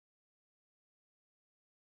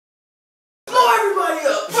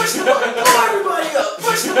push the button, blow everybody up,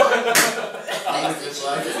 push the button.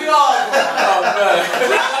 We all oh man.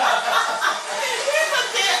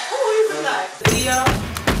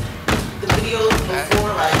 The videos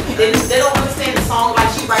before, like, they don't understand the song,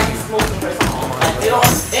 like she writing smoking her song. Like, they don't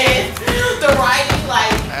understand the writing,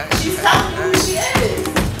 like, she's telling you who she is.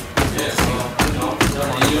 Yeah, so,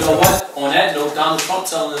 and you know what? On that note, Donald Trump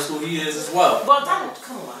telling us who he is as well. Well, Donald,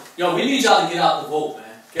 come on. Yo, we need y'all to get out the vote, man.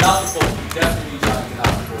 Get out the vote. We definitely need y'all to get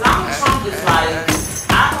out the vote. Donald Trump is like,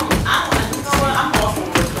 you know what, I'm all for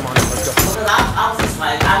it. Because I was just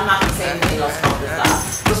like, I'm not going to say anything else about this guy.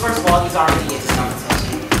 Because first of all, he's already getting some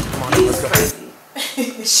attention. He's crazy.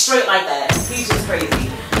 Straight like that. He's just crazy.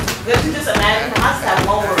 Because you just imagine him, I just have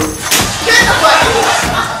one word. Get the fuck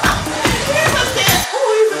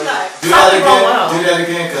Do that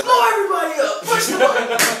again. Blow everybody up. Push the button.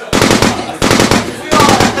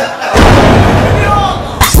 We all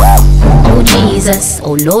know. Oh Jesus,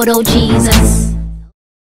 oh Lord, oh Jesus.